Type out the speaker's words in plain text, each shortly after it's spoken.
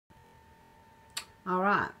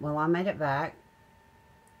Alright, well, I made it back.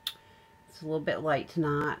 It's a little bit late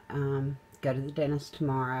tonight. Go to the dentist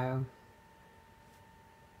tomorrow.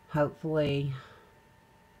 Hopefully,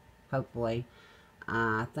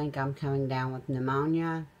 I think I'm coming down with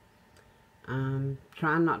pneumonia.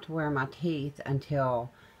 Trying not to wear my teeth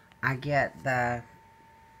until I get the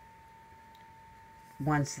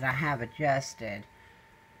ones that I have adjusted.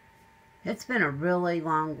 It's been a really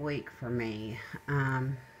long week for me.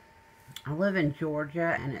 I live in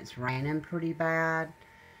Georgia and it's raining pretty bad.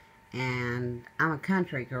 And I'm a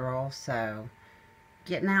country girl, so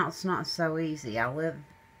getting out's not so easy. I live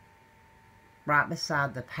right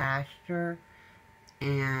beside the pasture,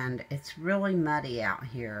 and it's really muddy out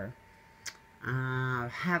here. I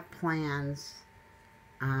have plans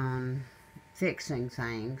on fixing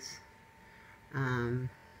things. Um,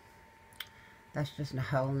 that's just a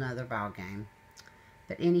whole nother ball game.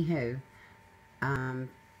 But anywho, um,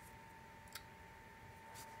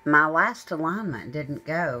 my last alignment didn't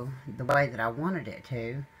go the way that I wanted it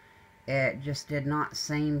to. It just did not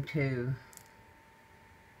seem to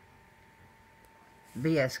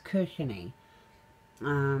be as cushiony.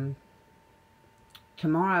 Um,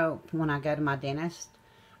 Tomorrow, when I go to my dentist,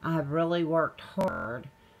 I have really worked hard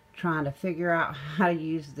trying to figure out how to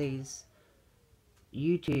use these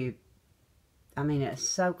YouTube. I mean, it's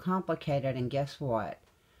so complicated, and guess what?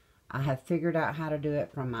 I have figured out how to do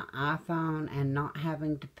it from my iPhone and not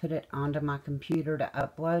having to put it onto my computer to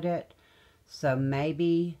upload it. So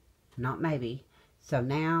maybe, not maybe, so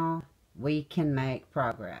now we can make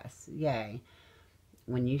progress. Yay.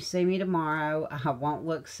 When you see me tomorrow, I won't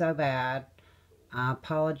look so bad. I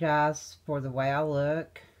apologize for the way I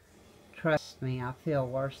look. Trust me, I feel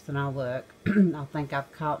worse than I look. I think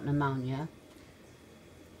I've caught pneumonia.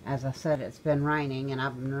 As I said, it's been raining, and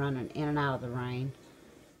I've been running in and out of the rain.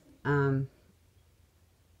 Um,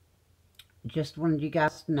 just wanted you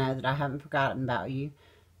guys to know that I haven't forgotten about you.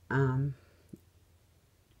 Um,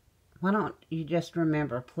 why don't you just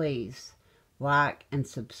remember, please, like and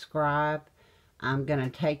subscribe. I'm going to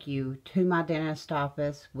take you to my dentist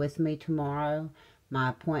office with me tomorrow. My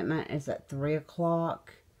appointment is at 3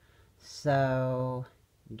 o'clock. So,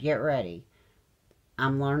 get ready.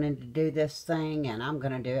 I'm learning to do this thing, and I'm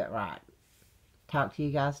going to do it right. Talk to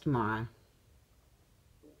you guys tomorrow.